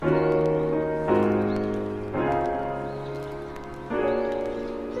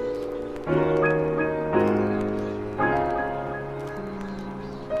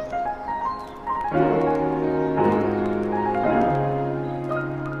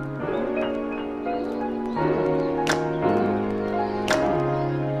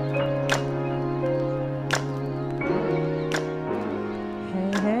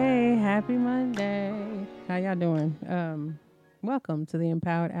welcome to the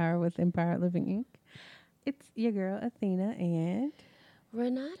Empowered Hour with Empowered Living Inc. It's your girl Athena, and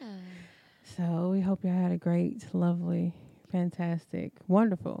Renata. so we hope y'all had a great, lovely, fantastic,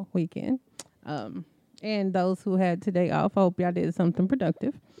 wonderful weekend. Um, and those who had today off, I hope y'all did something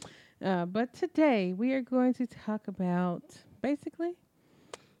productive. But today we are going to talk about basically,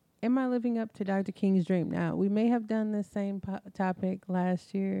 am I living up to Dr. King's dream? Now, we may have done the same topic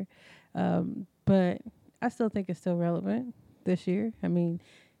last year, but I still think it's still relevant this year. I mean,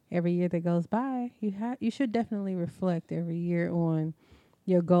 every year that goes by, you should definitely reflect every year on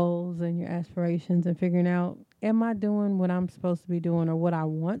your goals and your aspirations and figuring out, am I doing what I'm supposed to be doing or what I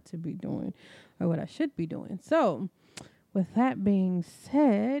want to be doing or what I should be doing? So, with that being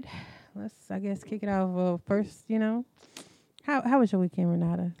said, let's, I guess, kick it off first, how was your weekend,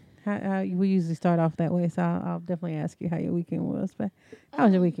 Renata? We usually start off that way, so I'll definitely ask you how your weekend was. But how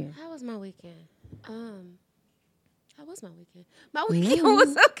was your weekend? How was my weekend? How was my weekend? My weekend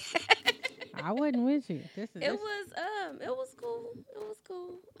was okay. I wasn't with you. It was cool. It was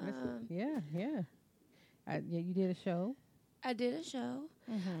cool. Yeah. Yeah, you did a show. I did a show.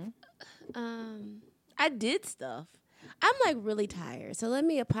 Mm-hmm. I did stuff. I'm like really tired, so let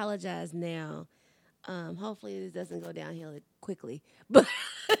me apologize now. Hopefully this doesn't go downhill quickly, but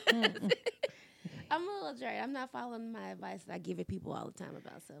I'm a little drained. I'm not following my advice that I give it people all the time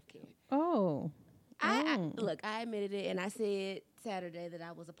about self-care. Oh. Look, I admitted it, and I said Saturday that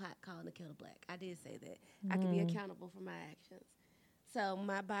I was a pot calling the kettle black. I did say that. I can be accountable for my actions. So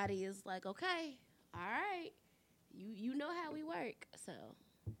my body is like, okay, all right, you know how we work. So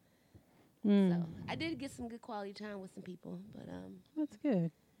I did get some good quality time with some people, but That's good.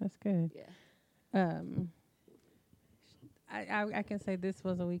 That's good. yeah. I can say this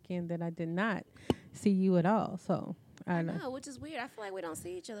was a weekend that I did not see you at all. So I know, which is weird. I feel like we don't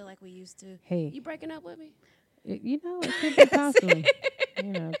see each other like we used to. Hey, You breaking up with me? it could be possible.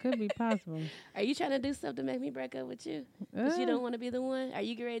 It could be possible. Are you trying to do something to make me break up with you? Because you don't want to be the one? Are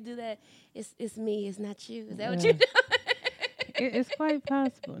you ready to do that? It's me, it's not you. Is that what you're doing? It's quite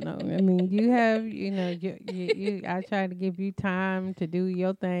possible. No, I mean, you have, I try to give you time to do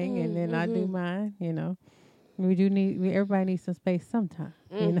your thing, and then I do mine. Everybody needs some space sometime.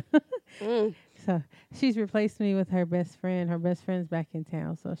 So she's replaced me with her best friend. Her best friend's back in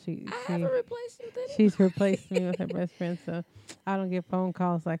town, so I haven't replaced you with anybody. she's replaced me with her best friend. So I don't get phone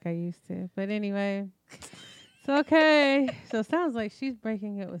calls like I used to. But anyway, it's okay. So it sounds like she's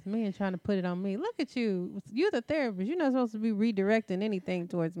breaking it with me and trying to put it on me. Look at you. You're the therapist. You're not supposed to be redirecting anything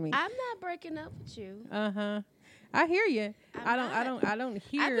towards me. I'm not breaking up with you. I hear you. I don't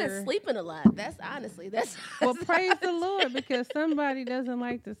hear. I've been sleeping a lot. That's Well, praise the Lord, because somebody doesn't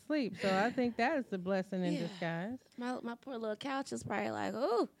like to sleep. So I think that is a blessing in disguise. My poor little couch is probably like,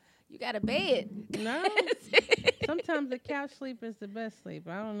 oh, you got a bed. No. Sometimes the couch sleep is the best sleep.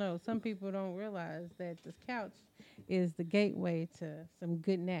 I don't know. Some people don't realize that this couch is the gateway to some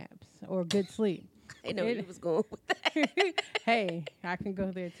good naps or good sleep. I know you was going with that. Hey, I can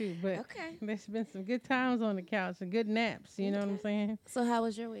go there too. But okay. There's been some good times on the couch and good naps. You know what I'm saying? So how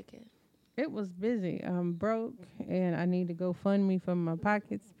was your weekend? It was busy. I'm broke, and I need to go fund me from my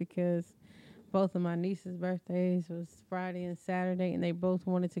pockets because both of my nieces' birthdays was Friday and Saturday, and they both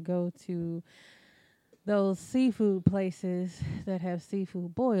wanted to go to those seafood places that have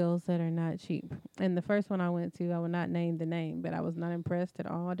seafood boils that are not cheap. And the first one I went to, I will not name the name, but I was not impressed at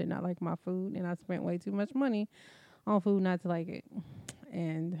all. I did not like my food, and I spent way too much money on food not to like it.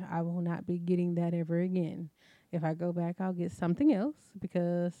 And I will not be getting that ever again. If I go back, I'll get something else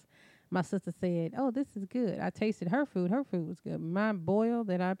because my sister said, oh, this is good. I tasted her food. Her food was good. My boil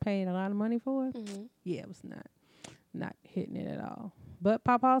that I paid a lot of money for, yeah, it was not hitting it at all. But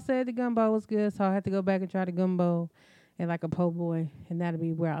Papa said the gumbo was good, so I had to go back and try the gumbo and like a po' boy, and that'll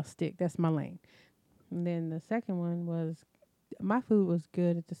be where I'll stick. That's my lane. And then the second one was, my food was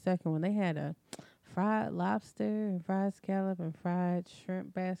good at the second one. They had a fried lobster and fried scallop and fried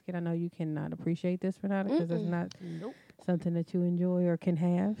shrimp basket. I know you cannot appreciate this, Renata, because it's not something that you enjoy or can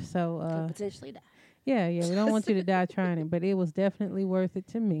have. So could potentially die. Yeah, we don't want you to die trying it, but it was definitely worth it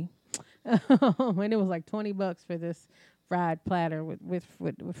to me. And it was like $20 for this fried platter with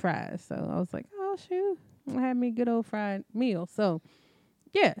fries. So I was like, oh shoot, I had me a good old fried meal. So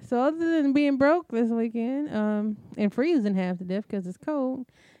yeah, so other than being broke this weekend, and freezing half to death because it's cold,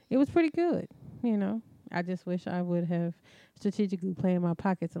 it was pretty good. I just wish I would have strategically planned my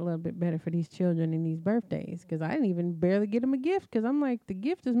pockets a little bit better for these children and these birthdays, because I didn't even barely get them a gift, because I'm like, the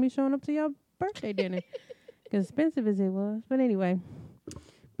gift is me showing up to y'all birthday dinner, as expensive as it was. But anyway,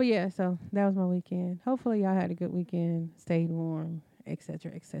 but yeah, so that was my weekend. Hopefully y'all had a good weekend, stayed warm,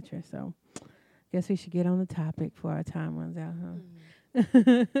 etc., etc. So Guess we should get on the topic before our time runs out,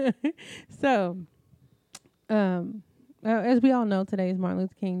 Mm. huh? So, as we all know, today is Martin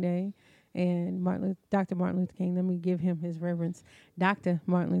Luther King Day, and Dr. Martin Luther King. Let me give him his reverence. Dr.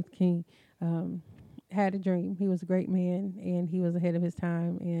 Martin Luther King um, had a dream. He was a great man, and he was ahead of his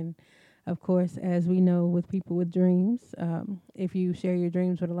time. And of course, as we know, with people with dreams, if you share your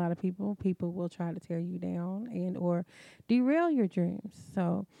dreams with a lot of people, people will try to tear you down and or derail your dreams.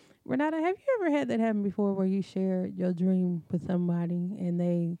 So, Renata, have you ever had that happen before, where you shared your dream with somebody and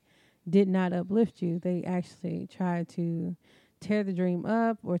they did not uplift you? They actually tried to tear the dream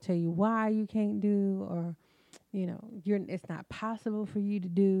up or tell you why you can't do, or it's not possible for you to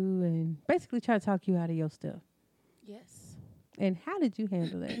do, and basically try to talk you out of your stuff. Yes. And how did you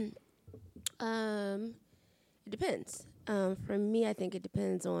handle that? It depends. For me, I think it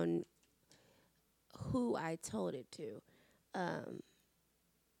depends on who I told it to. Um,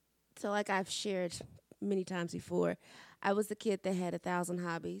 so, like I've shared many times before, I was the kid that had 1,000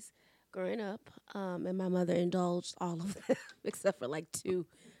 hobbies growing up, and my mother indulged all of them except for like two.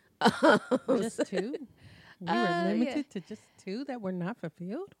 Just two? You were Yeah. limited to just two that were not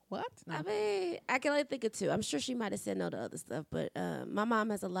fulfilled? What? No. I mean, I can only think of two. I'm sure she might have said no to other stuff, but my mom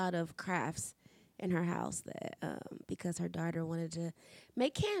has a lot of crafts in her house that because her daughter wanted to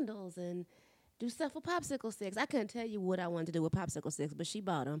make candles and do stuff with popsicle sticks. I couldn't tell you what I wanted to do with popsicle sticks, but she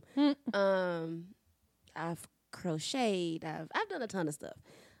bought them. I've crocheted. I've done a ton of stuff.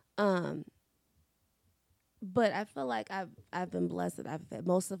 But I feel like I've been blessed that I've had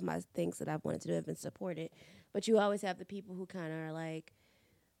most of my things that I've wanted to do have been supported. But you always have the people who kind of are like,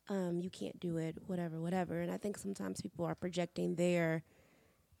 you can't do it, whatever. And I think sometimes people are projecting their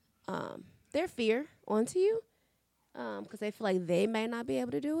fear onto you because they feel like they may not be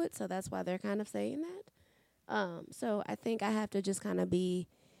able to do it. So that's why they're kind of saying that. So I think I have to just kind of be,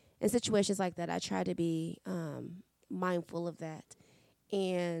 in situations like that, I try to be mindful of that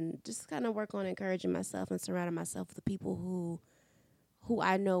and just kind of work on encouraging myself and surrounding myself with the people who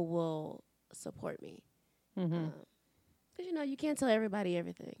I know will support me. Mm-hmm. Because, you can't tell everybody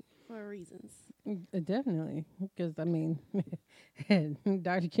everything for reasons. Definitely. Because, I mean,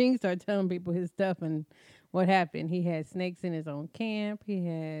 Dr. King started telling people his stuff, and what happened? He had snakes in his own camp. He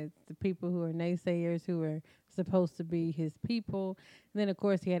had the people who are naysayers who were supposed to be his people. And then, of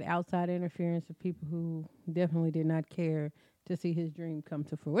course, he had outside interference of people who definitely did not care to see his dream come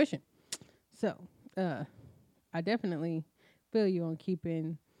to fruition. So, I definitely feel you on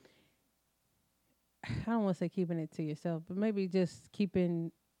keeping, I don't want to say keeping it to yourself, but maybe just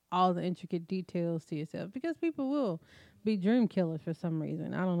keeping all the intricate details to yourself, because people will be dream killers for some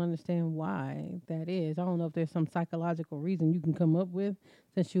reason. I don't understand why that is. I don't know if there's some psychological reason you can come up with,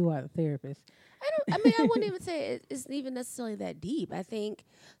 since you are the therapist. I wouldn't even say it's even necessarily that deep. I think,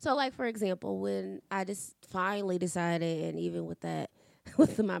 so like, for example, when I just finally decided, and even with that,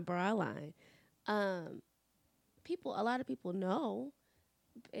 with my bra line, a lot of people know.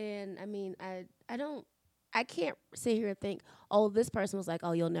 And I mean, I can't sit here and think, oh, this person was like,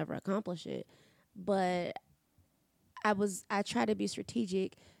 oh, you'll never accomplish it. But I try to be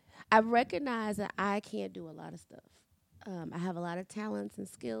strategic. I recognize that I can't do a lot of stuff. I have a lot of talents and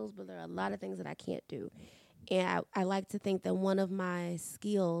skills, but there are a lot of things that I can't do. And I like to think that one of my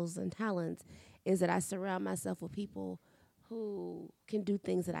skills and talents is that I surround myself with people who can do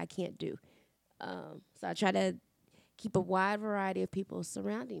things that I can't do. So I try to keep a wide variety of people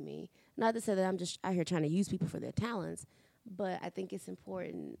surrounding me. Not to say that I'm just out here trying to use people for their talents, but I think it's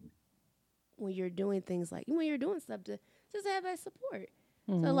important when you're doing things like, when you're doing stuff, to just have that support.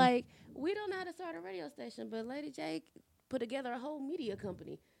 Mm-hmm. So, like, we don't know how to start a radio station, but Lady J put together a whole media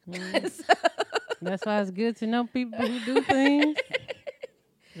company. Mm-hmm. So that's why it's good to know people who do things.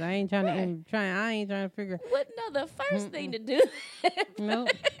 I ain't trying I ain't trying to figure. Wouldn't know the first thing to do. Nope.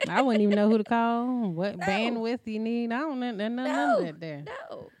 I wouldn't even know who to call. What bandwidth you need. I don't know none of that there.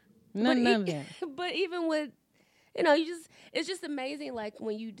 None of that. But even with, it's just amazing. Like,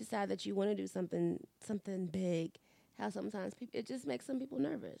 when you decide that you want to do something big, how sometimes it just makes some people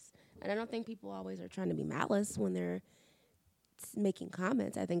nervous. And I don't think people always are trying to be malice when they're making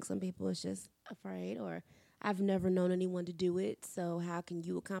comments. I think some people is just afraid, or I've never known anyone to do it, so how can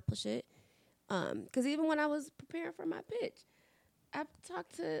you accomplish it? Because even when I was preparing for my pitch,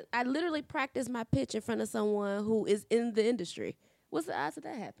 I literally practiced my pitch in front of someone who is in the industry. What's the odds of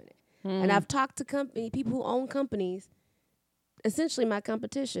that happening? And I've talked to people who own companies, essentially my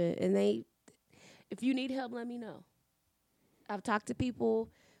competition, and if you need help, let me know. I've talked to people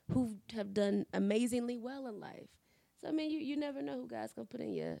who have done amazingly well in life. So, I mean, you never know who God's going to put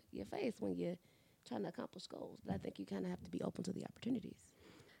in your face when you're trying to accomplish goals. But I think you kind of have to be open to the opportunities.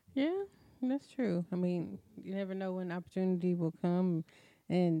 Yeah. That's true. I mean, you never know when opportunity will come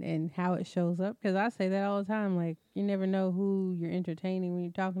and how it shows up. Because I say that all the time. Like, you never know who you're entertaining when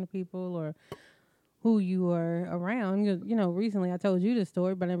you're talking to people or who you are around. You know, recently I told you this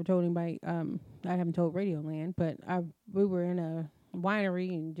story, but I never told anybody. I haven't told Radioland, but we were in a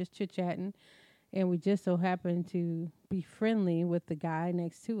winery and just chit chatting, and we just so happened to be friendly with the guy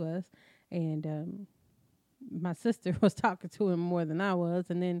next to us, and my sister was talking to him more than I was,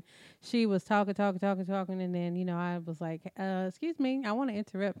 and then she was talking, and then, you know, I was like, excuse me, I want to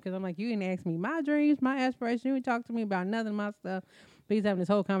interrupt, because I'm like, you didn't ask me my dreams, my aspirations, you didn't talk to me about nothing of my stuff, but he's having this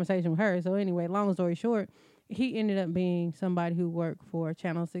whole conversation with her. So anyway, long story short, he ended up being somebody who worked for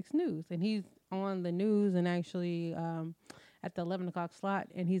Channel 6 News, and he's on the news and actually at the 11 o'clock slot,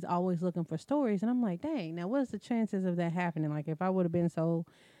 and he's always looking for stories, and I'm like, dang, now what's the chances of that happening? Like, if I would have been so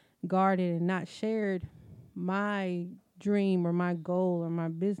guarded and not shared my dream or my goal or my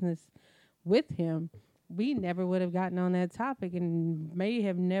business with him, we never would have gotten on that topic and may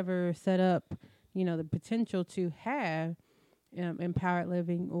have never set up, you know, the potential to have empowered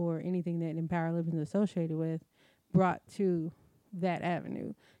living or anything that empowered living is associated with brought to that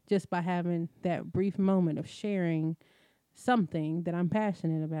avenue, just by having that brief moment of sharing something that I'm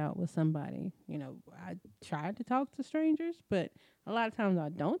passionate about with somebody. You know, I tried to talk to strangers, but a lot of times I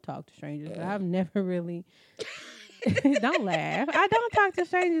don't talk to strangers. I've never really don't laugh. I don't talk to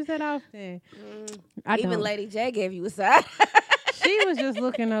strangers that often. Even Lady J gave you a side. She was just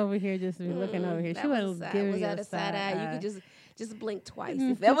looking over here, just to be looking over here. She was giving you a side eye. You could just blink twice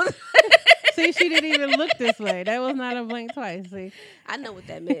if that was. See, she didn't even look this way. That was not a blink twice. See, I know what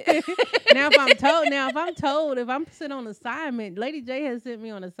that meant. If I'm sitting on assignment, Lady J has sent me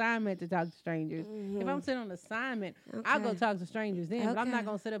on assignment to talk to strangers. If I'm sitting on assignment, I'll go talk to strangers then. But I'm not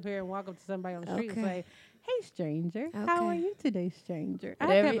gonna sit up here and walk up to somebody on the street and say, "Hey, stranger, how are you today, stranger?"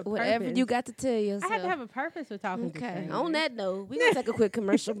 Whatever you got to tell yourself. I have to have a purpose for talking to strangers. On that note, we're going to take a quick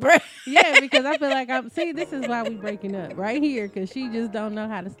commercial break. Yeah, because I feel like this is why we breaking up right here, because she just don't know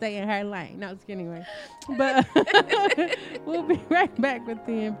how to stay in her lane. No, just kidding, anyway. But we'll be right back with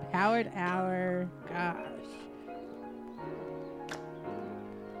the Empowered Hour. Gosh.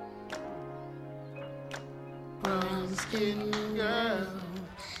 Brown skin girl,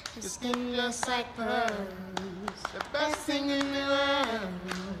 your skin just like pearls. The best thing in the world.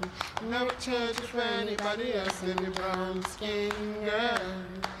 Never change it for anybody else in the brown skin girl.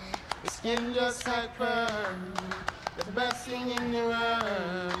 Your skin just like pearls. The best thing in the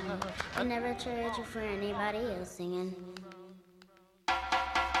world. I never trade you for anybody else singing.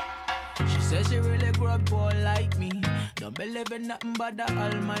 She says she really grew up poor like me. Don't believe in nothing but the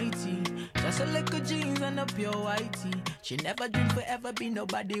Almighty. Just a little jeans and a pure whitey. She never dream forever be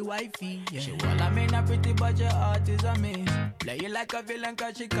nobody wifey. Yeah. She well, I mean a pretty but your heart is a mess. Play you like a villain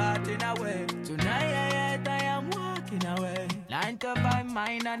cause she caught in a way. Tonight I am walking away. 9 to 5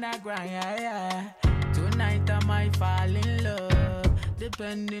 mine and I grind, yeah. Tonight I might fall in love.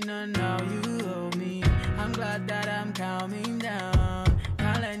 Depending on how you hold me. I'm glad that I'm calming down.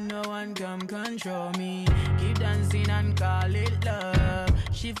 Can't let no one come control me. Keep dancing and call it love.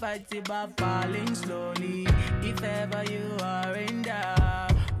 She fights it by falling slowly. If ever you are in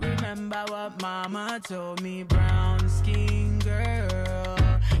doubt, remember what mama told me. Brown skin girl,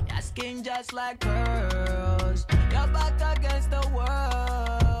 your skin just like pearls. You're back against the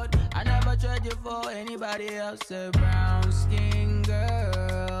world. I never trade you for anybody else. A brown skin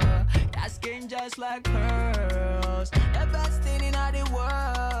girl, your skin just like pearls. The best thing in all the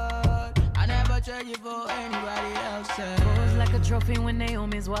world. I never trade you for anybody else. Pose like a trophy when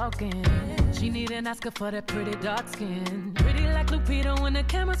Naomi's walking. She need an Oscar for that pretty dark skin. Pretty like Lupita when the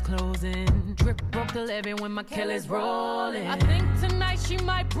camera's closing. Drip broke the levee when my Kelly's rolling. I think tonight she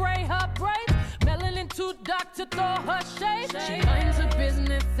might braid her braids. Melanin too dark to throw her shade. She minds her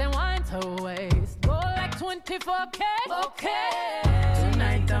business and winds her waist. Go like 24K. Okay.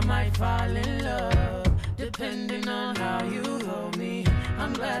 Tonight I might fall in love. Depending on how you hold me.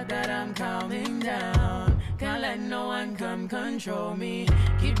 I'm glad that I'm calming down. Can't let no one come control me.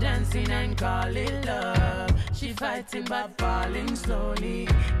 Keep dancing and call it love. She fighting but falling slowly.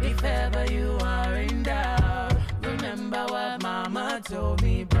 If ever you are in doubt, remember what mama told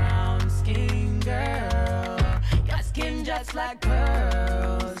me. Brown skin girl, your skin just like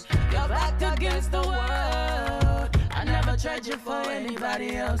pearls. You're back against the world. I never tried you for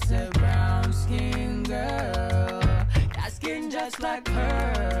anybody else. A brown skin girl, your skin just like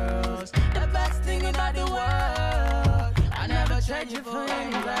pearls. The best thing in all the world. I never tried you for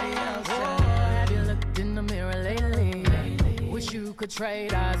anybody else. Oh, have you looked in the mirror lately? wish you could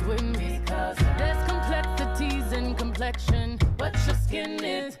trade eyes with me. Cause there's complexities in complexion, but your skin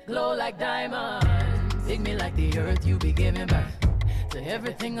is glow like diamonds. Dig me like the earth, you be giving birth to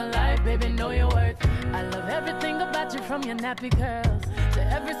everything alive, baby, know your worth. I love everything about you, from your nappy curls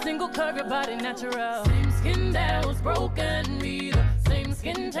to every single curve, your body natural. Same skin that was broken, be the same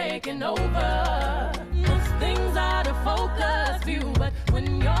skin taking over. Most things out of focus view, but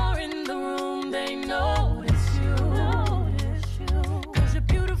when you're in the room, they notice you. Cause you're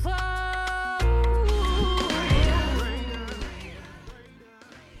beautiful.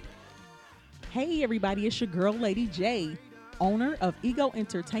 Hey everybody, it's your girl Lady J, owner of Ego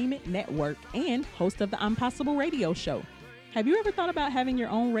Entertainment Network and host of the Impossible Radio Show. Have you ever thought about having your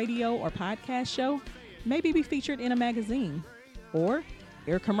own radio or podcast show? Maybe be featured in a magazine, or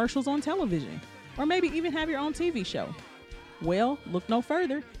air commercials on television, or maybe even have your own TV show. Well, look no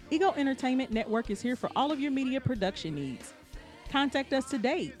further. Ego Entertainment Network is here for all of your media production needs. Contact us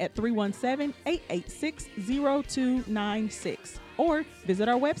today at 317-886-0296 or visit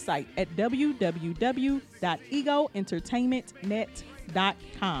our website at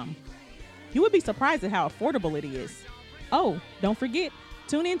www.egoentertainmentnet.com. You would be surprised at how affordable it is. Oh, don't forget,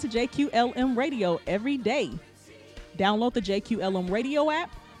 tune in to JQLM Radio every day. Download the JQLM Radio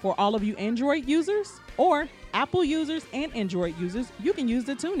app for all of you Android users, or Apple users and Android users, you can use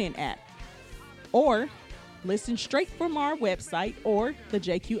the TuneIn app. Or listen straight from our website or the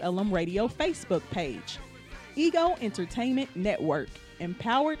JQLM Radio Facebook page. Ego Entertainment Network.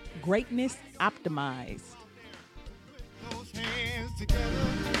 Empowered greatness optimized. Those hands together.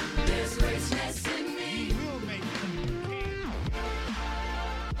 There's richness in me. We'll make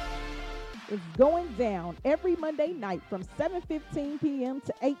It's going down every Monday night from 7:15 p.m.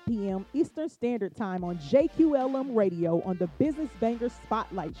 to 8 p.m. Eastern Standard Time on JQLM Radio on the Business Banger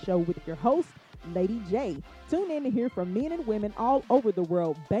Spotlight Show with your host, Lady J. Tune in to hear from men and women all over the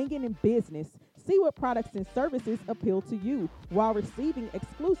world banging in business. See what products and services appeal to you while receiving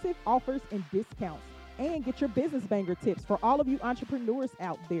exclusive offers and discounts. And get your business banger tips for all of you entrepreneurs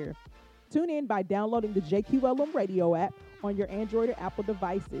out there. Tune in by downloading the JQLM Radio app on your Android or Apple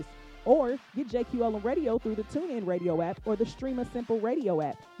devices. Or get JQLM Radio through the TuneIn Radio app or the Streama Simple Radio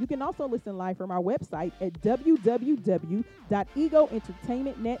app. You can also listen live from our website at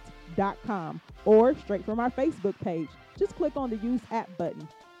www.egoentertainmentnet.com or straight from our Facebook page. Just click on the Use App button.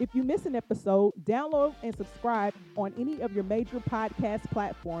 If you miss an episode, download and subscribe on any of your major podcast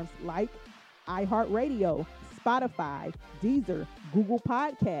platforms like iHeartRadio, Spotify, Deezer, Google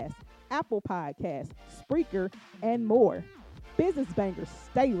Podcasts, Apple Podcasts, Spreaker, and more. Business Bangers,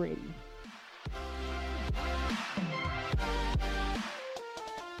 stay ready.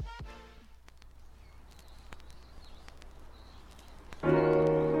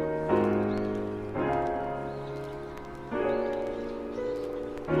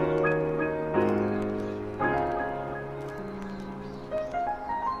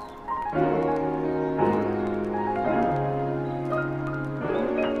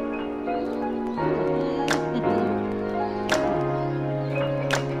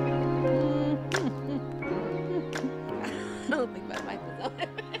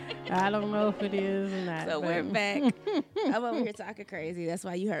 I don't know if it is or not. So we're but back. I'm over here talking crazy. That's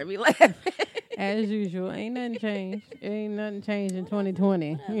why you heard me laughing. As usual, ain't nothing changed. Ain't nothing changed in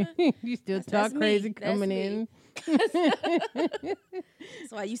 2020. You still That's talk me. crazy That's coming me. in. That's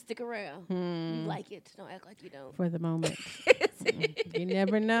why you stick around. You like it. Don't act like you don't. For the moment. You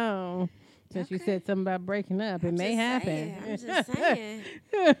never know. Since you said something about breaking up, it may happen. I'm just saying.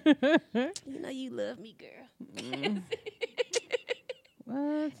 You know you love me, girl.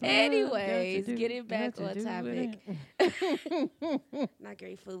 What's Anyways, got to do- getting back got to on do topic. with Not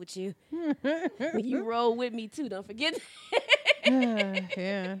grateful with you. When you roll with me too, don't forget.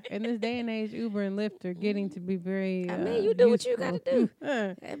 yeah. In this day and age, Uber and Lyft are getting to be very. I mean, you do what you useful. got to do.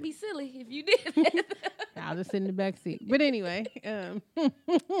 That'd be silly if you did. I'll just sit in the back seat. But anyway,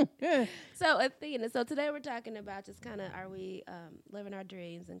 So Athena, so today we're talking about just kind of are we living our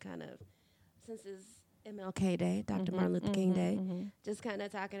dreams and kind of since it's MLK Day, Dr. Martin Luther King Day, just kind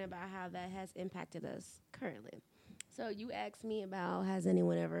of talking about how that has impacted us currently. So you asked me about has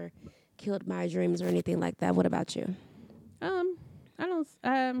anyone ever killed my dreams or anything like that? What about you? I don't.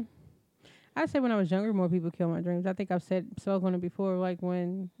 I'd say when I was younger, more people killed my dreams. I think I've spoke on it before, like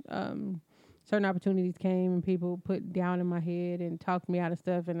when certain opportunities came and people put down in my head and talked me out of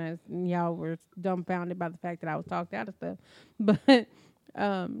stuff, and y'all were dumbfounded by the fact that I was talked out of stuff. But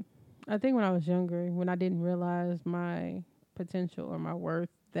I think when I was younger, when I didn't realize my potential or my worth,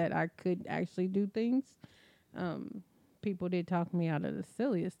 that I could actually do things, people did talk me out of the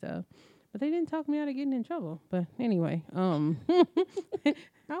silliest stuff. But they didn't talk me out of getting in trouble. But anyway, I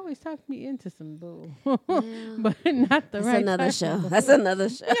always talk me into some bull, but not the That's right another type show. of That's another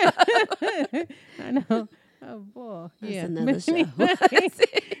show. I know. Oh boy, That's yeah. another But show.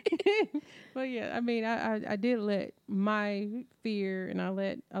 but yeah, I mean, I did let my fear and I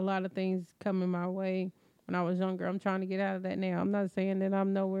let a lot of things come in my way when I was younger. I'm trying to get out of that now. I'm not saying that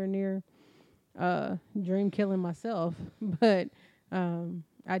I'm nowhere near dream killing myself, but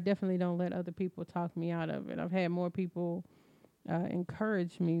I definitely don't let other people talk me out of it. I've had more people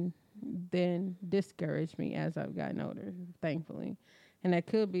encourage me than discourage me as I've gotten older, thankfully. And that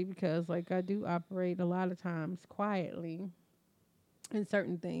could be because, like, I do operate a lot of times quietly in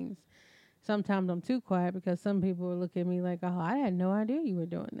certain things. Sometimes I'm too quiet because some people will look at me like, oh, I had no idea you were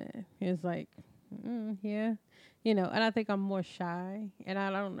doing that. It's like, yeah, and I think I'm more shy, and I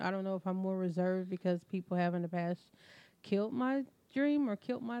don't know if I'm more reserved because people have in the past killed my dream or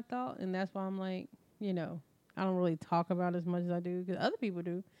killed my thought, and that's why I'm like, I don't really talk about it as much as I do because other people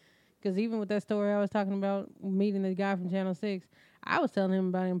do. Because even with that story I was talking about, meeting the guy from Channel 6, I was telling him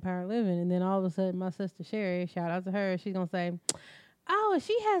about Empire Living, and then all of a sudden my sister Sherry, shout out to her, she's going to say, oh,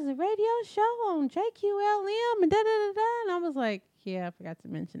 she has a radio show on JQLM and da-da-da-da. And I was like, yeah, I forgot to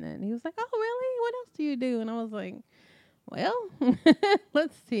mention that. And he was like, oh, really? What else do you do? And I was like, well,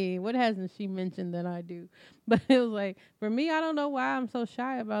 let's see. What hasn't she mentioned that I do? But it was like, for me, I don't know why I'm so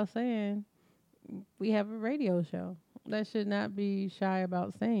shy about saying we have a radio show. That should not be shy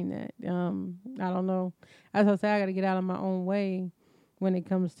about saying that. I don't know. As I say, I got to get out of my own way when it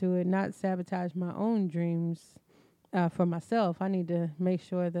comes to it, not sabotage my own dreams for myself. I need to make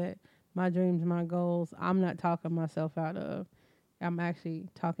sure that my dreams, my goals, I'm not talking myself out of. I'm actually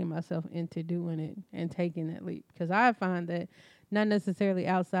talking myself into doing it and taking that leap. Because I find that not necessarily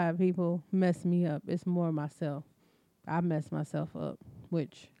outside people mess me up. It's more myself. I mess myself up,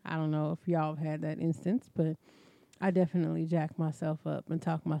 which I don't know if y'all have had that instance, but I definitely jack myself up and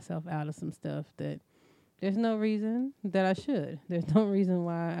talk myself out of some stuff that there's no reason that I should. There's no reason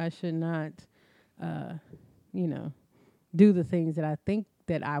why I should not, do the things that I think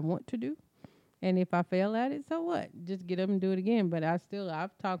that I want to do. And if I fail at it, so what? Just get up and do it again. But I've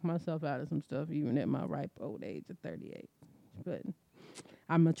talked myself out of some stuff even at my ripe old age of 38. But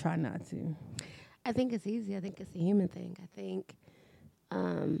I'm going to try not to. I think it's easy. I think it's a human thing. I think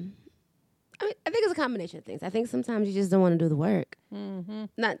it's a combination of things. I think sometimes you just don't want to do the work. Mm-hmm.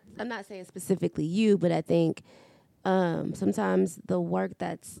 I'm not saying specifically you, but I think sometimes the work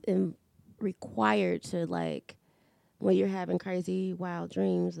that's required to, like, when you're having crazy, wild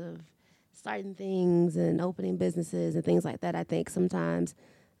dreams of starting things and opening businesses and things like that, I think sometimes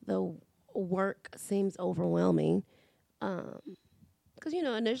the work seems overwhelming. Because,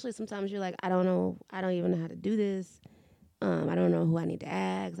 initially sometimes you're like, I don't even know how to do this. I don't know who I need to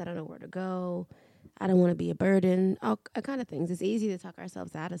ask. I don't know where to go. I don't want to be a burden. All kind of things. It's easy to talk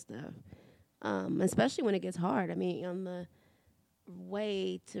ourselves out of stuff, especially when it gets hard. I mean, on the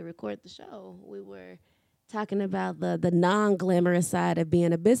way to record the show, we were talking about the non-glamorous side of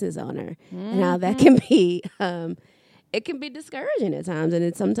being a business owner and how that can be, it can be discouraging at times. And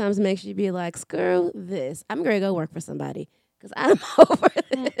it sometimes makes you be like, screw this. I'm going to go work for somebody because I'm over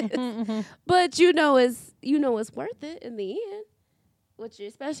this. But it's worth it in the end,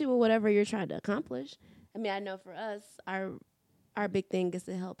 especially with whatever you're trying to accomplish. I mean, I know for us, our big thing is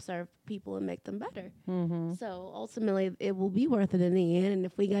to help serve people and make them better. Mm-hmm. So ultimately, it will be worth it in the end. And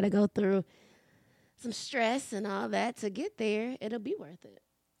if we got to go through some stress and all that to get there, it'll be worth it.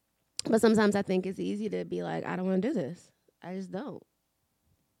 But sometimes I think it's easy to be like, I don't want to do this. I just don't.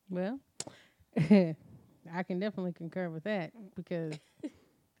 Well, I can definitely concur with that because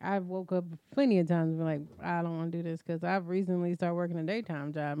I've woke up plenty of times and been like, I don't want to do this because I've recently started working a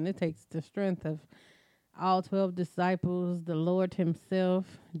daytime job, and it takes the strength of all 12 disciples, the Lord himself,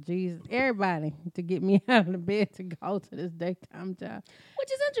 Jesus, everybody to get me out of the bed to go to this daytime job.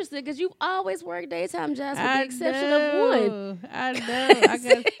 Which is interesting because you've always worked daytime jobs with the exception of one. I know.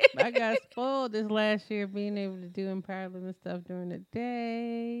 I got spoiled this last year being able to do Empire Living stuff during the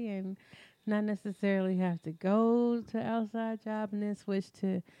day and not necessarily have to go to outside job and then switch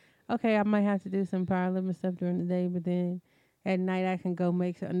to, okay, I might have to do some Empire Living stuff during the day, but then at night I can go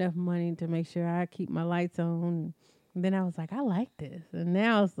make enough money to make sure I keep my lights on. And then I was like, I like this. And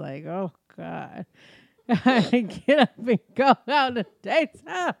now it's like, oh, God. I get up and go out the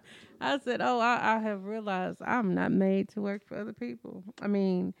daytime. I said, I have realized I'm not made to work for other people. I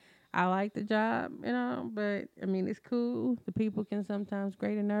mean, I like the job, but, I mean, it's cool. The people can sometimes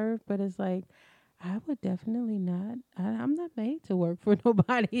grate a nerve, but it's like, I would definitely not. I'm not made to work for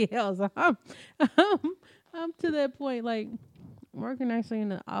nobody else. I'm to that point, like, working actually in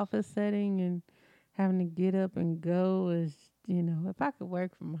the office setting and having to get up and go is, if I could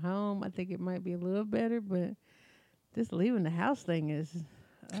work from home, I think it might be a little better. But this leaving the house thing is,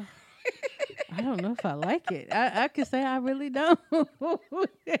 uh, I don't know if I like it. I could say I really don't.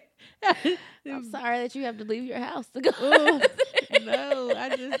 I'm sorry that you have to leave your house to go. No,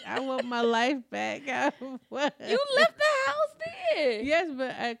 I want my life back. What? You left the house then. Yes,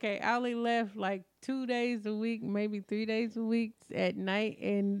 but okay, I only left like 2 days a week, maybe 3 days a week at night,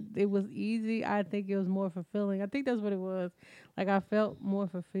 and it was easy. I think it was more fulfilling. I think that's what it was. Like I felt more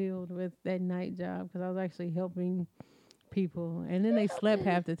fulfilled with that night job because I was actually helping people, and then they slept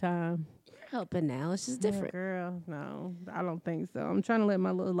half the time. Helping now. It's just different. Girl, no, I don't think so. I'm trying to let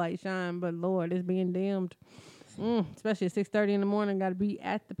my little light shine, but Lord, it's being dimmed. Especially at 6:30 in the morning. Got to be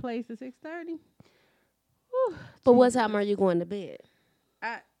at the place at 6:30. But what time are you going to bed?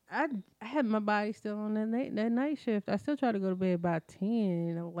 I had my body still on that night shift. I still try to go to bed by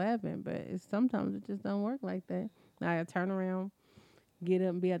 10, 11, but sometimes it just don't work like that. Now I turn around, get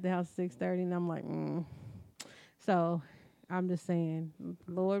up and be at the house at 6:30, and I'm like, So I'm just saying,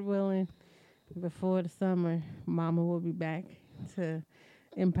 Lord willing, before the summer, Mama will be back to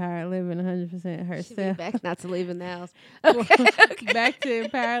Empire Living 100% herself. She'll be back not to leaving the house. Back to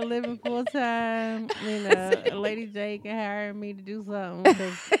Empire Living full time. Lady J can hire me to do something.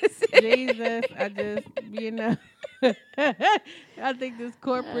 'Cause Jesus, I just, I think this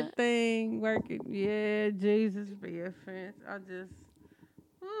corporate thing working. Yeah, Jesus be a friend. I just.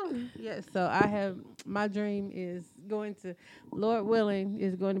 Yes, so I have my dream is going to, Lord willing,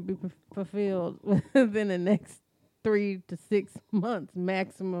 is going to be fulfilled within the next 3 to 6 months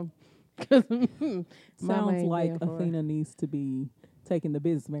maximum. Sounds like Athena needs to be taking the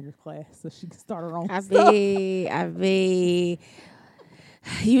business makers class so she can start her own. I be.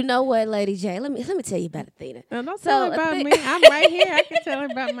 You know what, Lady J? Let me tell you about Athena. No, don't tell her about me. I'm right here. I can tell her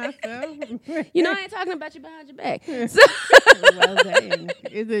about myself. I ain't talking about you behind your back. So, well, dang.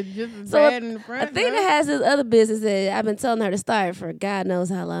 Is it just as bad in the front? Athena has this other business that I've been telling her to start for God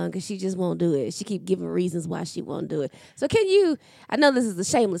knows how long because she just won't do it. She keep giving reasons why she won't do it. So can you, I know this is a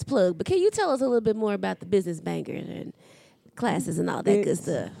shameless plug, but can you tell us a little bit more about the business bangers and classes and all that good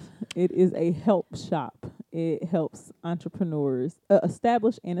stuff? It is a help shop. It helps entrepreneurs,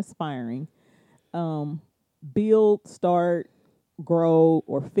 establish and aspiring, build, start, grow,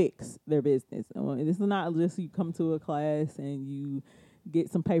 or fix their business. This is not just you come to a class and you get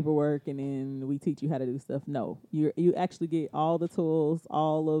some paperwork and then we teach you how to do stuff. No, you actually get all the tools,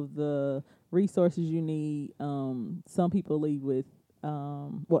 all of the resources you need. Some people leave with,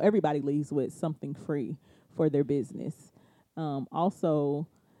 everybody leaves with something free for their business. Also,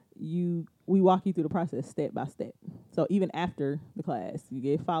 we walk you through the process step by step. So even after the class, you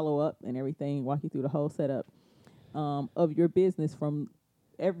get follow up and everything, walk you through the whole setup of your business from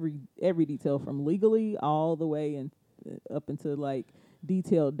every detail, from legally all the way and up into like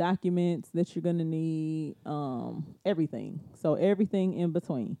detailed documents that you're gonna need, everything. So everything in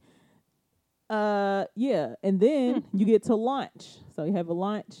between. And then you get to launch. So you have a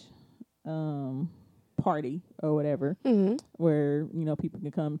launch party or whatever, where people can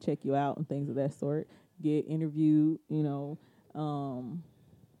come check you out and things of that sort, get interviewed on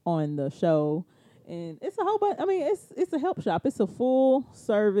the show, and it's a whole bunch. I mean, it's a help shop. It's a full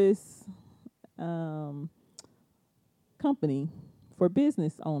service company for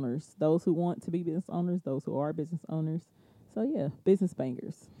business owners, those who want to be business owners, those who are business owners. So yeah, business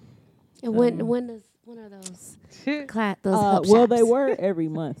bangers. And when are those help well, shops? they were every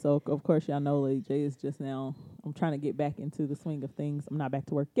month. So of course y'all know Lady J is just now. I'm trying to get back into the swing of things. I'm not back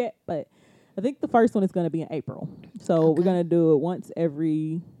to work yet, but I think the first one is going to be in April. So we're going to do it once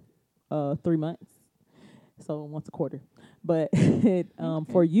every 3 months. So once a quarter. But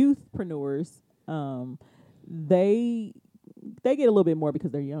for youthpreneurs, they get a little bit more because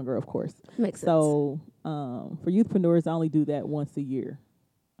they're younger, of course. Makes sense. So for youthpreneurs, I only do that once a year.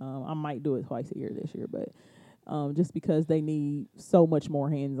 I might do it twice a year this year, but just because they need so much more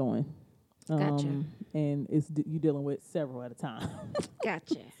hands-on. Gotcha. And you dealing with several at a time.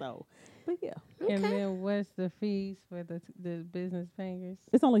 Gotcha. So, but yeah. Okay. And then what's the fees for the business bangers?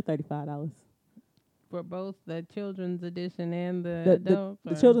 It's only $35. For both the children's edition and the adult?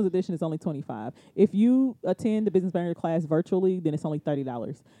 The children's edition is only $25. If you attend the business banger class virtually, then it's only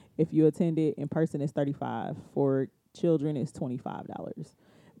 $30. If you attend it in person, it's $35. For children, it's $25.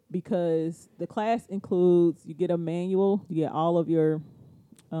 Because the class includes, you get a manual, you get all of your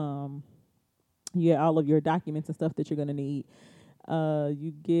documents and stuff that you're gonna need.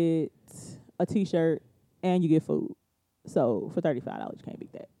 You get a T-shirt and you get food. So for $35, you can't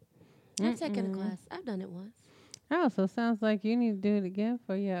beat that. I've taken a class. I've done it once. Oh, so sounds like you need to do it again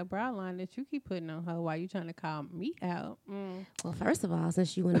for your brow line that you keep putting on her while you trying to call me out. Well, first of all,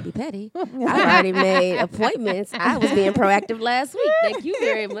 since you want to be petty, I already made appointments. I was being proactive last week. Thank you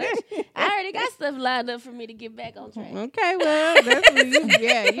very much. I already got stuff lined up for me to get back on track. Okay, well, that's what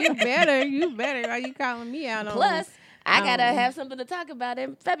you better. You better. Why you calling me out on? Plus, I gotta have something to talk about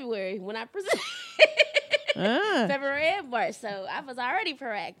in February when I present. February and March. So I was already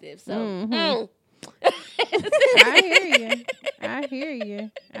proactive. So I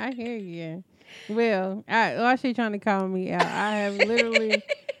hear you. Well, why she trying to call me out? I have literally,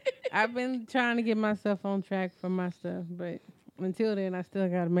 I've been trying to get myself on track for my stuff, but until then, I still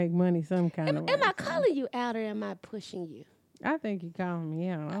got to make money some kind of way. Am I calling you out or am I pushing you? I think you calling me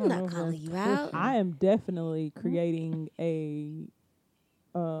out. I'm not calling you out. I am definitely creating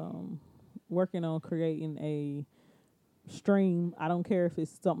working on creating a stream. I don't care if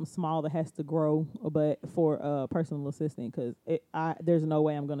it's something small that has to grow, but for a personal assistant, because there's no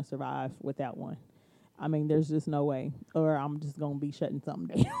way I'm going to survive without one. I mean, there's just no way, or I'm just going to be shutting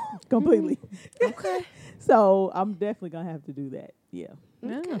something down completely. Okay. So I'm definitely going to have to do that. Yeah.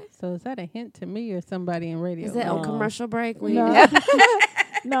 Okay. So is that a hint to me or somebody in radio? Is that on commercial break? No.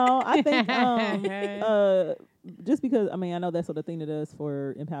 No, I think just because I know that's what Athena does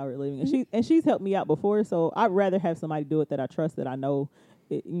for Empowered Living, and she's helped me out before. So I'd rather have somebody do it that I trust, that I know,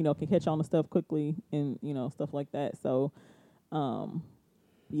 can catch on to stuff quickly, and stuff like that. So,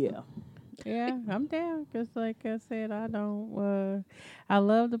 yeah. Yeah, I'm down. Cause like I said, I don't. I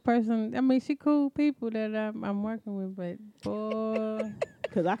love the person. I mean, she cool people that I'm working with, but boy,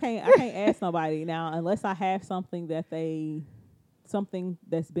 because I can't ask nobody now unless I have something that's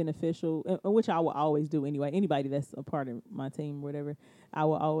beneficial, which I will always do anyway. Anybody that's a part of my team or whatever, I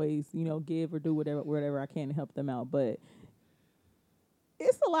will always give or do whatever I can to help them out. But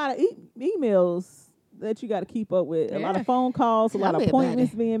it's a lot of emails that you got to keep up with, a lot of phone calls, a lot of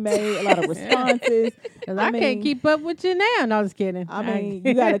appointments being made, a lot of responses. I can't keep up with you now. No, just kidding. I mean,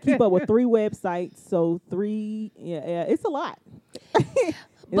 you got to keep up with 3 websites, so 3. Yeah, it's a lot. It's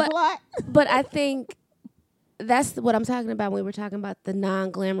a lot. But I think that's what I'm talking about when we're talking about the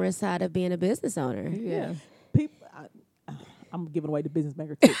non-glamorous side of being a business owner. Yeah. People, I'm giving away the business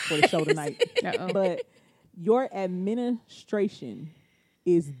banker tip for the show tonight. But your administration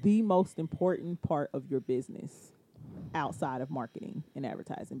is the most important part of your business outside of marketing and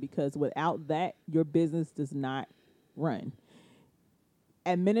advertising, because without that, your business does not run.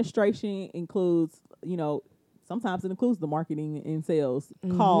 Administration includes, sometimes it includes the marketing and sales,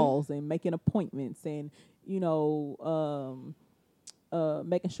 calls and making appointments and,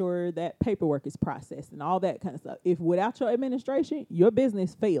 making sure that paperwork is processed and all that kind of stuff. If without your administration, your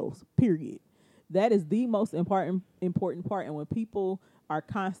business fails, period. That is the most important part. And when people are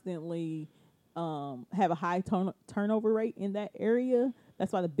constantly have a high turnover rate in that area,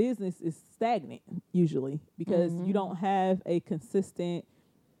 that's why the business is stagnant usually, because you don't have a consistent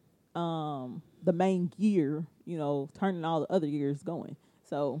the main gear, turning all the other gears going.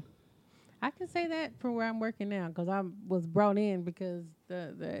 So I can say that for where I'm working now, because I was brought in because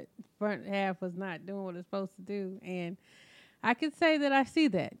the front half was not doing what it's supposed to do, and I can say that I see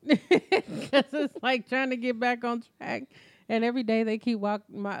that, because it's like trying to get back on track. And every day they keep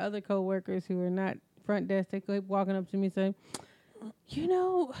my other coworkers who are not front desk, they keep walking up to me and say,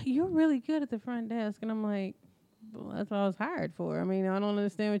 you're really good at the front desk. And I'm like, well, that's what I was hired for. I mean, I don't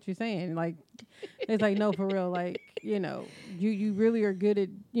understand what you're saying. Like, it's like, no, for real. Like, you really are good at,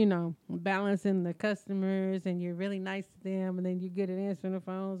 balancing the customers, and you're really nice to them. And then you're good at answering the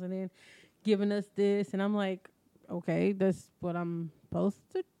phones and then giving us this. And I'm like, okay, that's what I'm supposed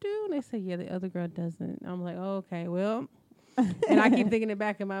to do. And they say, yeah, the other girl doesn't. I'm like, oh, okay, well. And I keep thinking it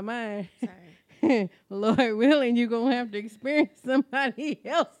back in my mind. Sorry. Lord willing, you're going to have to experience somebody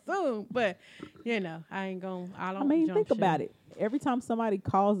else soon. But, I ain't going to, I don't think shit. About it. Every time somebody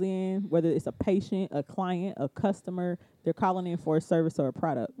calls in, whether it's a patient, a client, a customer, they're calling in for a service or a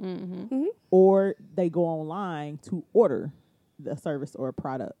product. Or they go online to order the service or a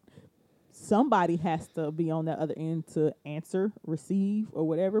product. Somebody has to be on the other end to answer, receive, or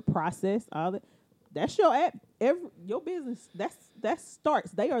whatever, process all that. That's your app. Your business. That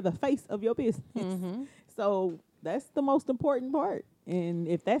starts. They are the face of your business. So that's the most important part. And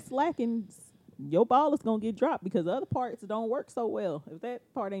if that's lacking, your ball is gonna get dropped, because the other parts don't work so well if that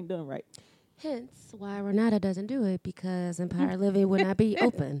part ain't done right. Hence why Ranada doesn't do it, because Empowered Living would not be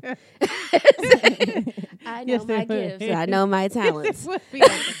open. I know my gifts. I know my talents.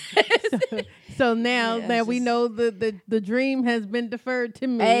 So now that we know the dream has been deferred to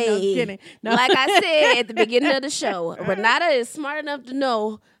me. Hey, no, I'm kidding. No. Like I said at the beginning of the show, Ranada is smart enough to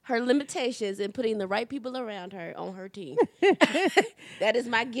know her limitations and putting the right people around her on her team. That is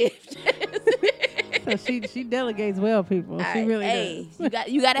my gift. So she delegates well, people. She really does.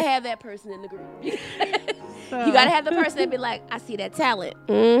 you got to have that person in the group. You got to have the person that be like, I see that talent.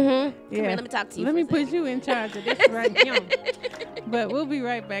 Come here, let me talk to you. Let me put you in charge of this right now. But we'll be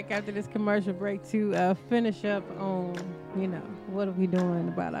right back after this commercial break to finish up on, what are we doing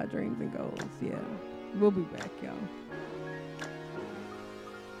about our dreams and goals. Yeah, we'll be back, y'all.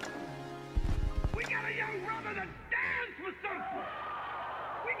 We got a young brother that stands for something.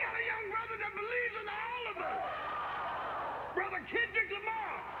 We got a young brother that believes in all of us. Brother Kendrick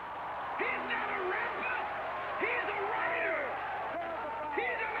Lamar. He's not a rapper. He's a writer.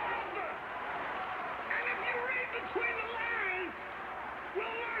 He's an author. And if you read between the lines, we'll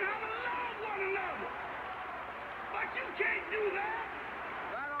learn how to love one another. But you can't do that.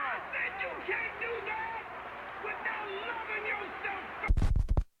 I said you can't do that without loving yourself first.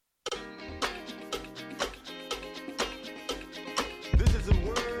 This is a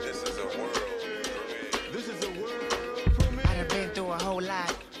world. This is a world for me. This is a world for me. I done been through a whole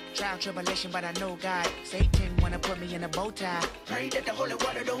lot. Trial, tribulation, but I know God. Satan wanna put me in a bow tie. Pray that the holy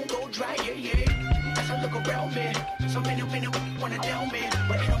water don't go dry, yeah. As I look around me, so many wanna down me,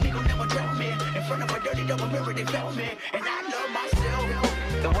 but ain't no me gon' never drown me. In front of a dirty double mirror, they found me, and I love myself.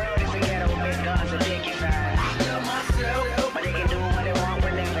 The world is a ghetto, big guns and dick inside. I love myself, But they can do what they want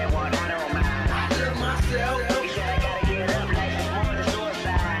whenever they want, I don't mind. I love myself. He said I gotta get up, life is more than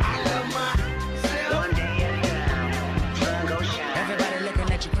suicide. I love myself. One day at a time, sun go shine. Everybody looking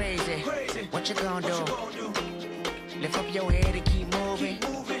at you crazy. What you gonna do? Lift up your head and keep moving.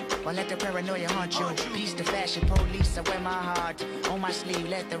 Or let the paranoia haunt you. Peace to fashion police, I wear my heart on my sleeve,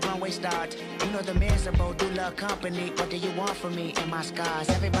 let the runway start. You know the miserable do love company. What do you want from me and my scars?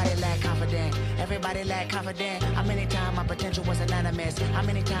 Everybody lack confident. Everybody lack confident. How many times my potential was anonymous? How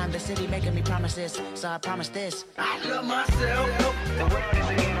many times the city making me promises? So I promise this. I love myself. The world is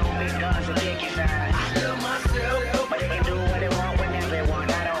a ghetto, big guns and dick inside. I love myself. But they can do what they want whenever they want,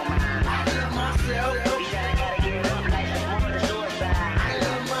 I don't mind. I love myself. He said I gotta get up, life is more than suicide. I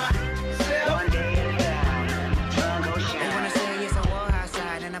love myself. One day at a time, sun go They wanna shine. say it's a war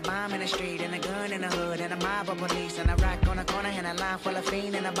outside, and a bomb in the street, and a gun in the hood, and a mob of police, and a rock on the corner, and a line full of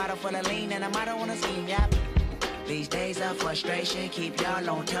fiend, and a bottle full of lean, and a motto on a scheme, yep. These days of frustration keep y'all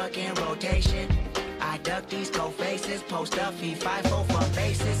on tuck in rotation. I duck these cold faces, post up, feed 5-4 from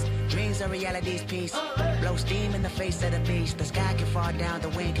bases. Dreams are reality's piece. Blow steam in the face of the beast. The sky can fall down, the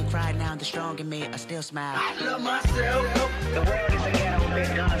wind can cry now. The strong in me, I still smile. I love myself. The world is a ghetto,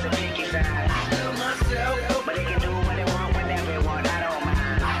 big guns and dick inside. I love myself. But they can do what they want whenever they want, I don't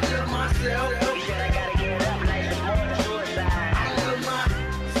mind. I love myself. He said I gotta get up, life is more than suicide. I love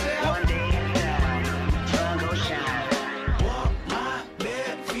myself. One day at a time, sun go shine. Walk my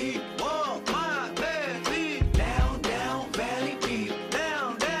bare feet, walk my bare feet. Down, down, valley peak.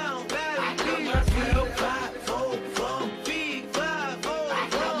 Down, down, valley peak. I love myself. 5-4 from feet, 5-4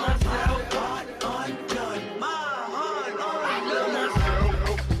 from myself. Heart undone, my heart undone. I love myself.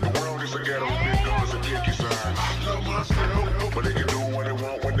 The world is a ghetto, big guns and dick inside. I love myself. But they can do what they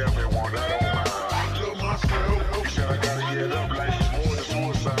want whenever they want, I don't mind. I love myself. He said I gotta get up, life is more than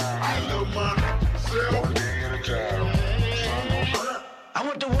suicide. I love myself. One day at a time, sun go shine. I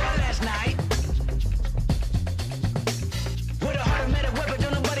went to war last night with a heart of medic weapon.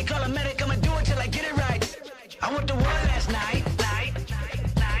 Don't nobody call a medic. I'ma do it till I get it right. I went to war last night.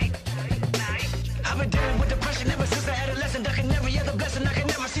 I've been dealing with depression ever since I adolescent. I can never hear the blessing. I can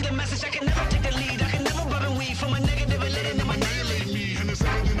never see the message. I can never take the lead. I can never rub and weed from a negative and let it annihilate me. And it's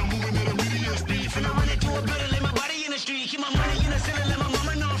everything I'm moving at a medium speed. Finna run into a building, lay my body in the street. Keep my money in the ceiling, let my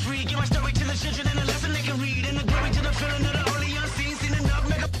mama know I'm free. Give my story to the children and a lesson they can read. And the glory to the feeling of the holy unseen. Seen enough,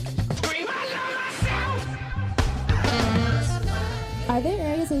 make a scream. I love myself. Are there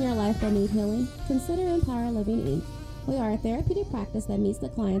areas in your life that need healing? Consider Empower Living Inc. We are a therapeutic practice that meets the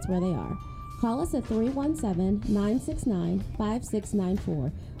clients where they are. Call us at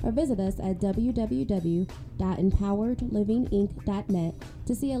 317-969-5694 or visit us at www.empoweredlivinginc.net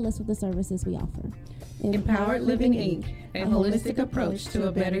to see a list of the services we offer. Empowered Living Inc., a holistic approach to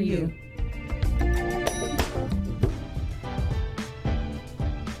a better you.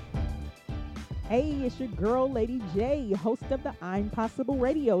 Hey, it's your girl, Lady J, host of the I'm Possible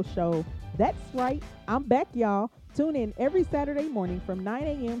radio show. That's right, I'm back, y'all. Tune in every Saturday morning from 9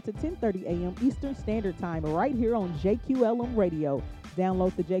 a.m. to 10:30 a.m. Eastern Standard Time right here on JQLM Radio.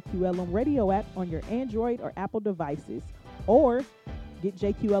 Download the JQLM Radio app on your Android or Apple devices. Or get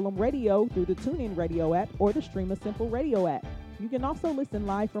JQLM Radio through the TuneIn Radio app or the Stream a Simple Radio app. You can also listen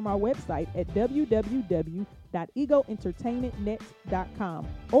live from our website at www.egoentertainmentnet.com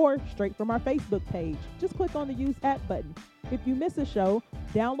or straight from our Facebook page. Just click on the Use App button. If you miss a show,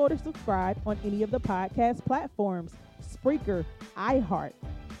 download or subscribe on any of the podcast platforms: Spreaker, iHeart,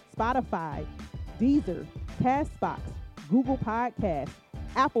 Spotify, Deezer, Castbox, Google Podcasts,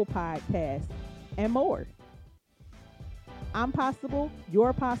 Apple Podcasts, and more. I'm possible,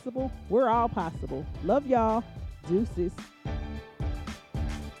 you're possible, we're all possible. Love y'all. Deuces.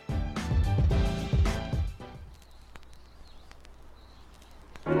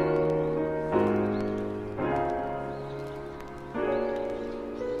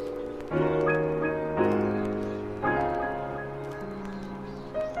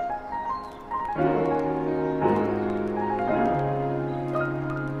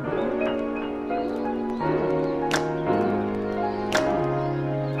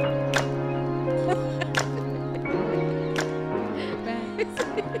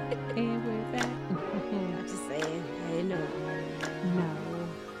 And we're back. I'm just saying. I didn't know. No.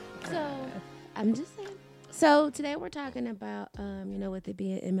 So I'm just saying. So today we're talking about, with it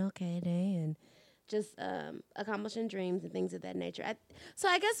being MLK Day and just accomplishing dreams and things of that nature. I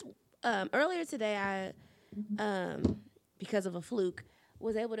guess earlier today I, because of a fluke,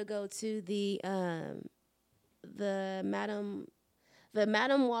 was able to go to the Madam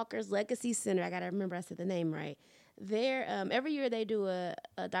Walker's Legacy Center. I gotta remember I said the name right. There, every year they do a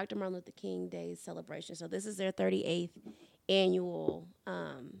Dr. Martin Luther King Day celebration. So this is their 38th annual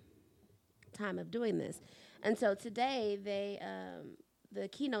time of doing this. And so today they the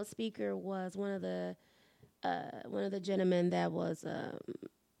keynote speaker was one of the gentlemen that was a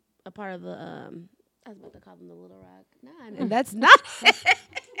part of the I was about to call them the Little Rock Nine, and that's not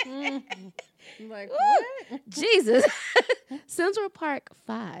Like, what? Jesus. Central Park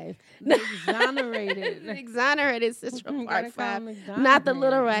 5. Exonerated. Exonerated Central Gotta Park call 5. him Not the exonerated.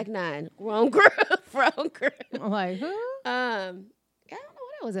 Little Rock 9. Wrong group. Wrong group. Like, who? I don't know what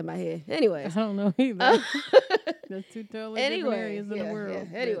that was in my head. Anyways. I don't know either. There's two totally different areas in the world.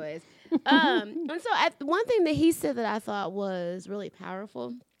 Yeah. Anyways. And so one thing that he said that I thought was really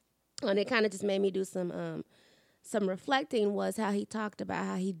powerful, and it kind of just made me do some reflecting, was how he talked about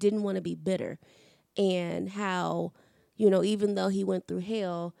how he didn't want to be bitter, and how, even though he went through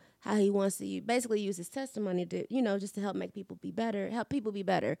hell, how he wants to basically use his testimony to, just to help make people be better,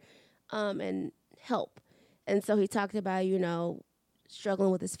 and help. And so he talked about,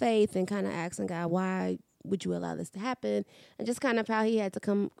 struggling with his faith and kind of asking God, why would you allow this to happen? And just kind of how he had to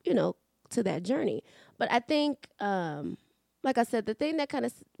come, to that journey. But I think, like I said, the thing that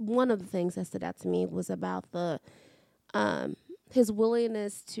one of the things that stood out to me was about his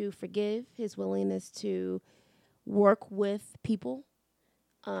willingness to forgive, his willingness to work with people,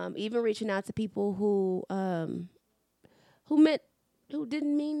 even reaching out to people who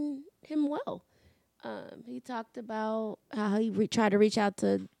didn't mean him well. He talked about how he tried to reach out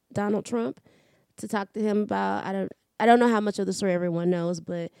to Donald Trump to talk to him about, I don't know how much of the story everyone knows,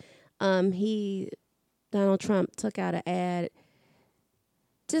 but Donald Trump took out an ad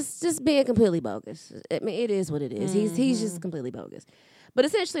just being completely bogus. I mean, it is what it is. Mm-hmm. He's just completely bogus. But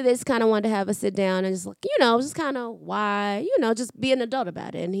essentially, they just kind of wanted to have a sit down and just, just kind of why, just be an adult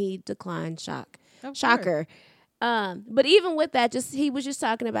about it. And he declined. Shocker. But even with that, he was just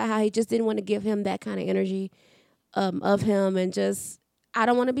talking about how he just didn't want to give him that kind of energy of him, and just, I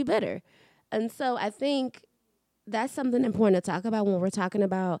don't want to be bitter. And so I think that's something important to talk about when we're talking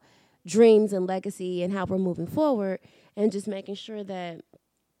about dreams and legacy and how we're moving forward, and just making sure that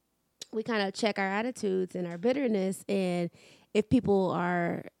we kind of check our attitudes and our bitterness. And if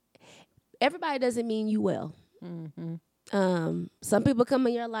everybody doesn't mean you well. Mm-hmm. Some people come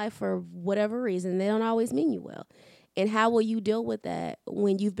in your life for whatever reason. They don't always mean you well. And how will you deal with that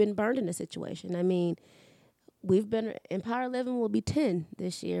when you've been burned in a situation? I mean, we've been in Power Living will be 10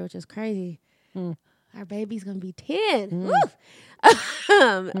 this year, which is crazy. Mm. Our baby's going to be 10.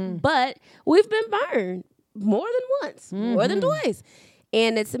 Mm. But we've been burned more than once, more than twice.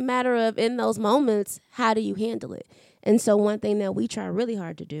 And it's a matter of, in those moments, how do you handle it? And so one thing that we try really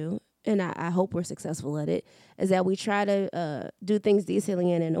hard to do, and I hope we're successful at it, is that we try to do things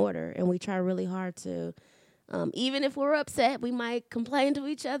decently and in order. And we try really hard to, even if we're upset, we might complain to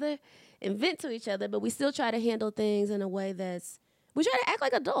each other and vent to each other, but we still try to handle things in a way we try to act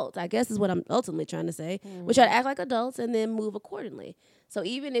like adults, I guess is what I'm ultimately trying to say. Mm-hmm. We try to act like adults and then move accordingly. So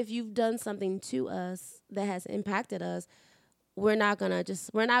even if you've done something to us that has impacted us, we're not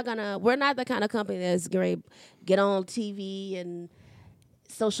the kind of company that's going to get on TV and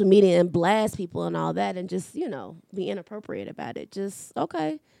social media and blast people and all that and just, be inappropriate about it. Just,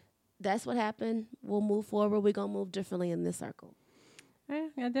 okay, that's what happened. We'll move forward. We're going to move differently in this circle.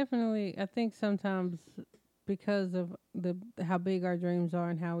 I think sometimes because of how big our dreams are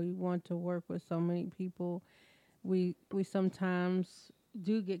and how we want to work with so many people, we sometimes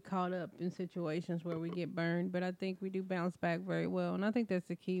do get caught up in situations where we get burned, but I think we do bounce back very well. And I think that's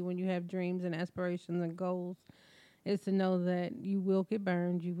the key when you have dreams and aspirations and goals, is to know that you will get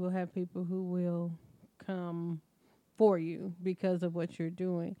burned. You will have people who will come for you because of what you're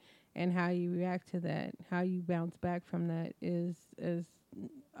doing, and how you react to that, how you bounce back from that is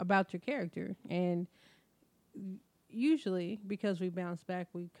about your character. And usually because we bounce back,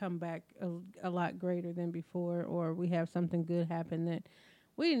 we come back a lot greater than before, or we have something good happen that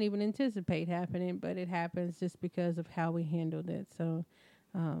we didn't even anticipate happening, but it happens just because of how we handled it. So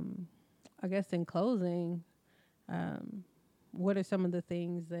I guess in closing, what are some of the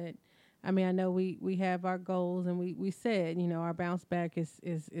things that, I mean, I know we have our goals, and we said, our bounce back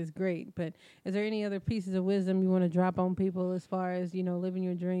is great, but is there any other pieces of wisdom you want to drop on people as far as, living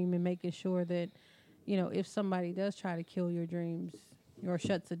your dream and making sure that, if somebody does try to kill your dreams or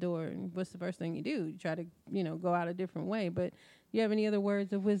shuts the door, and what's the first thing you do? You try to, go out a different way. But you have any other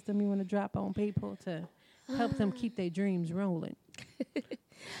words of wisdom you want to drop on people to help them keep their dreams rolling?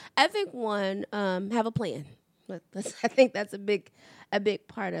 I think one, have a plan. I think that's a big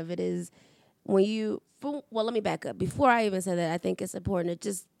part of it is when you, well, let me back up. Before I even say that, I think it's important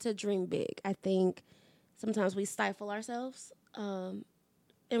to dream big. I think sometimes we stifle ourselves,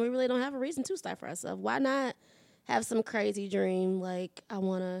 and we really don't have a reason to stifle ourselves. Why not have some crazy dream? Like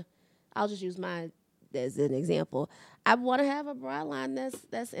I'll just use mine as an example. I want to have a bra line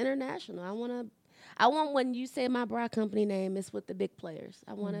that's international. I want when you say my bra company name, it's with the big players.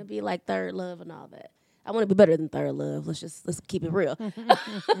 I want to be like Third Love and all that. I want to be better than Third Love. Let's keep it real.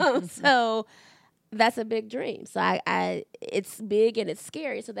 So that's a big dream. So I it's big and it's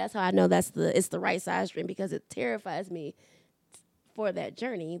scary. So that's how I know it's the right size dream, because it terrifies me for that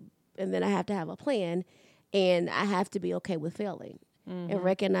journey. And then I have to have a plan, and I have to be okay with failing and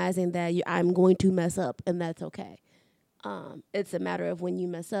recognizing that I'm going to mess up, and that's okay. It's a matter of when you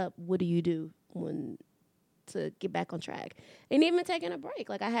mess up, what do you do to get back on track? And even taking a break.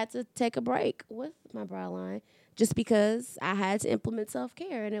 Like I had to take a break with my bra line just because I had to implement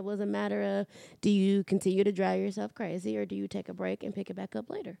self-care, and it was a matter of, do you continue to drive yourself crazy, or do you take a break and pick it back up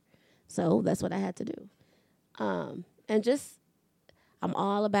later? So that's what I had to do. And just, I'm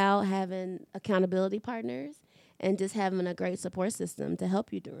all about having accountability partners and just having a great support system to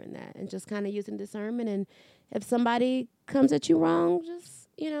help you during that, and just kind of using discernment. And if somebody comes at you wrong, just,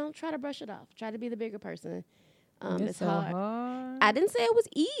 try to brush it off. Try to be the bigger person. It's so hard. I didn't say it was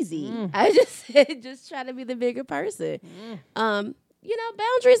easy. I just said just try to be the bigger person.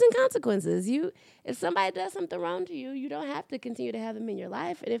 Boundaries and consequences. If somebody does something wrong to you, you don't have to continue to have them in your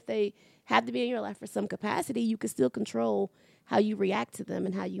life. And if they have to be in your life for some capacity, you can still control how you react to them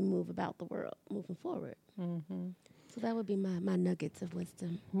and how you move about the world moving forward. So that would be my nuggets of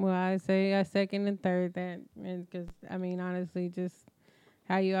wisdom. Well, I say I second and third that, because honestly, just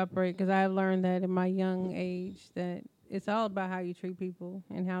how you operate. Because I've learned that in my young age that it's all about how you treat people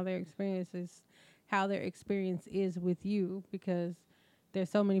and how their experience is with you. Because there's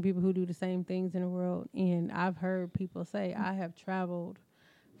so many people who do the same things in the world, and I've heard people say, I have traveled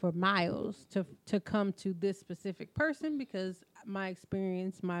for miles to come to this specific person because my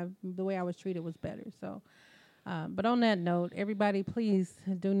experience, the way I was treated was better. So, but on that note, everybody, please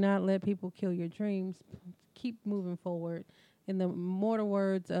do not let people kill your dreams. Keep moving forward. In the immortal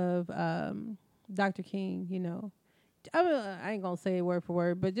words of Dr. King, I ain't gonna say it word for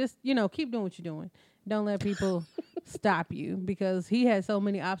word, but just keep doing what you're doing. Don't let people stop you, because he had so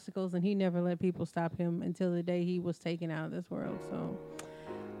many obstacles and he never let people stop him until the day he was taken out of this world. So.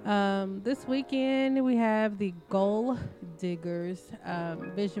 This weekend we have the Goal Diggers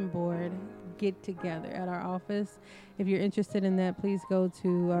vision board get together at our office. If you're interested in that, please go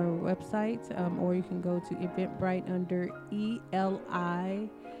to our website, or you can go to Eventbrite under ELI.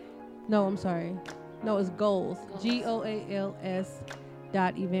 No, I'm sorry. No, it's Goals.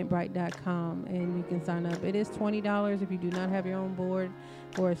 GOALS.eventbrite.com, and you can sign up. It is $20 if you do not have your own board,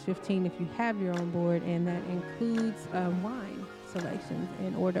 or it's $15 if you have your own board, and that includes wine selections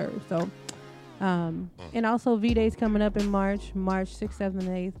and orders. So and also V-Day's coming up in March 6th, 7th, and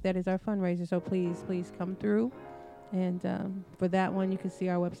 8th. That is our fundraiser, so please come through. And for that one, you can see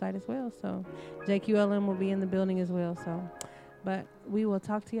our website as well. So JQLM will be in the building as well. So, but we will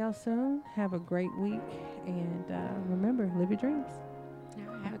talk to y'all soon. Have a great week, and remember, live your dreams.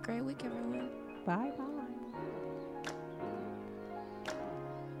 Have a great week, everyone. Bye.